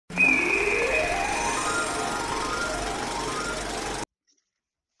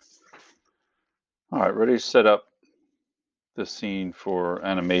All right, ready to set up the scene for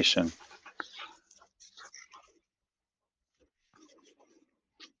animation.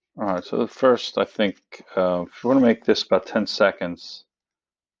 All right, so first I think if you want to make this about 10 seconds,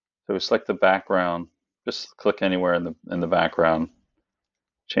 so we select the background, just click anywhere in the background,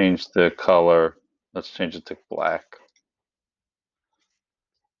 change the color, let's change it to black.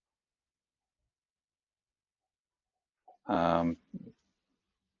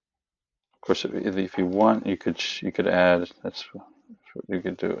 Of course, if you want, you could add, that's what you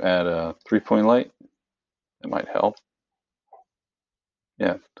could do, add a 3-point light. It might help.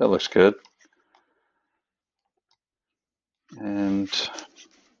 Yeah, that looks good. And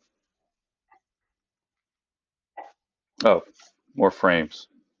oh, more frames.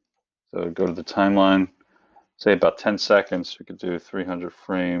 So go to the timeline, say about 10 seconds, we could do 300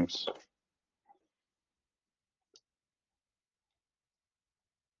 frames.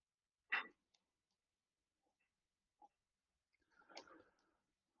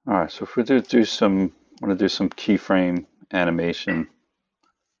 All right, so if we want to do some keyframe animation,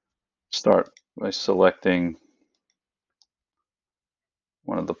 start by selecting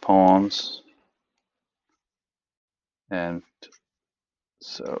one of the pawns. And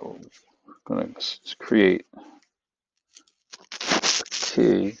so I'm going to create a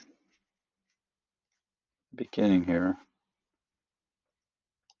key beginning here.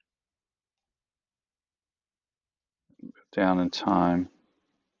 Down in time.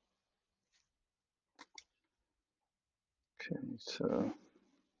 Okay, so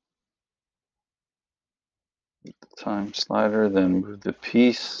move the time slider, then move the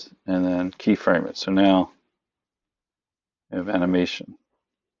piece, and then keyframe it. So now we have animation.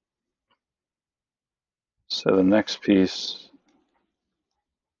 So the next piece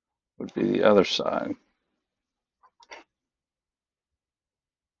would be the other side.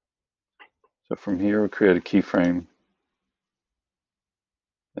 So from here, we create a keyframe,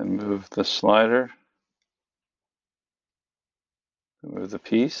 then move the slider, move the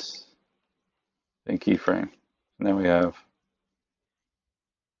piece, then keyframe. And then we have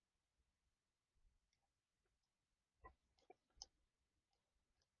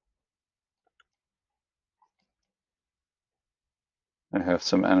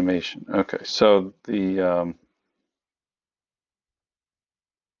some animation. Okay, so the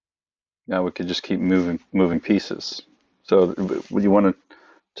now we could just keep moving pieces. So you want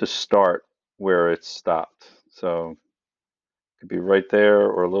to start where it stopped. So it could be right there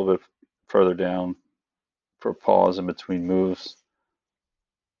or a little bit further down for a pause in between moves.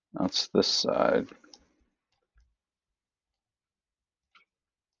 That's this side.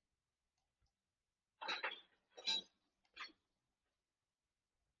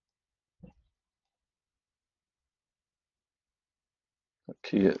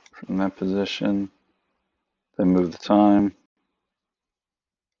 Key it from that position, then move the time,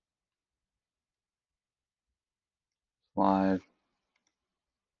 slide,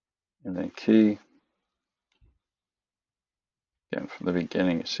 and then key. Again, from the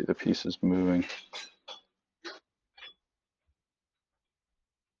beginning, you see the pieces moving.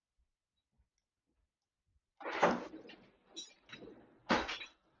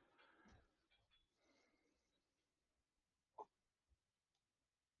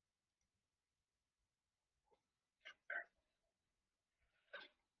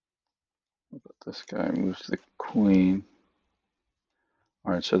 This guy moves the queen.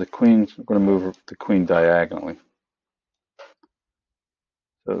 All right, so the queen, we're going to move the queen diagonally.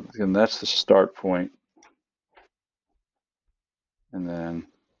 So again, that's the start point. And then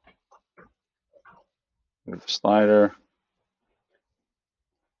move the slider,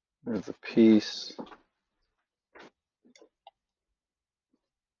 move the piece.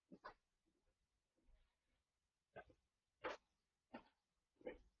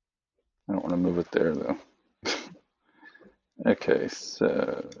 I don't want to move it there though. Okay,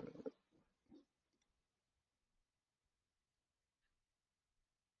 so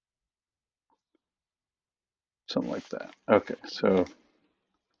something like that. Okay, so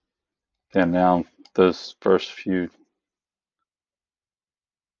again, now those first few.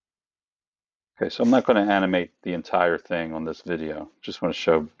 Okay, so I'm not going to animate the entire thing on this video. Just want to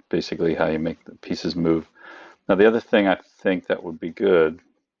show basically how you make the pieces move. Now, the other thing I think that would be good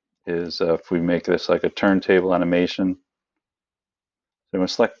is if we make this like a turntable animation. So I'm going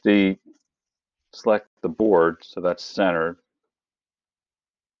to select the board, so that's centered.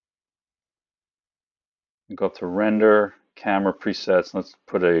 And go up to render, camera presets. Let's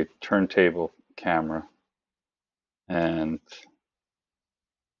put a turntable camera. And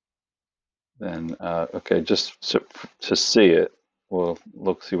then, okay, just to see it, we'll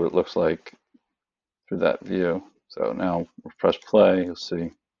see what it looks like through that view. So now we'll press play, you'll see,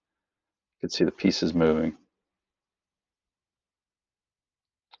 you can see the pieces moving.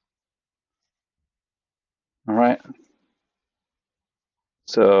 All right.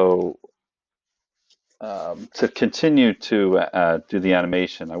 So to continue to do the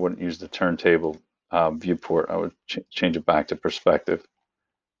animation, I wouldn't use the turntable viewport. I would change it back to perspective.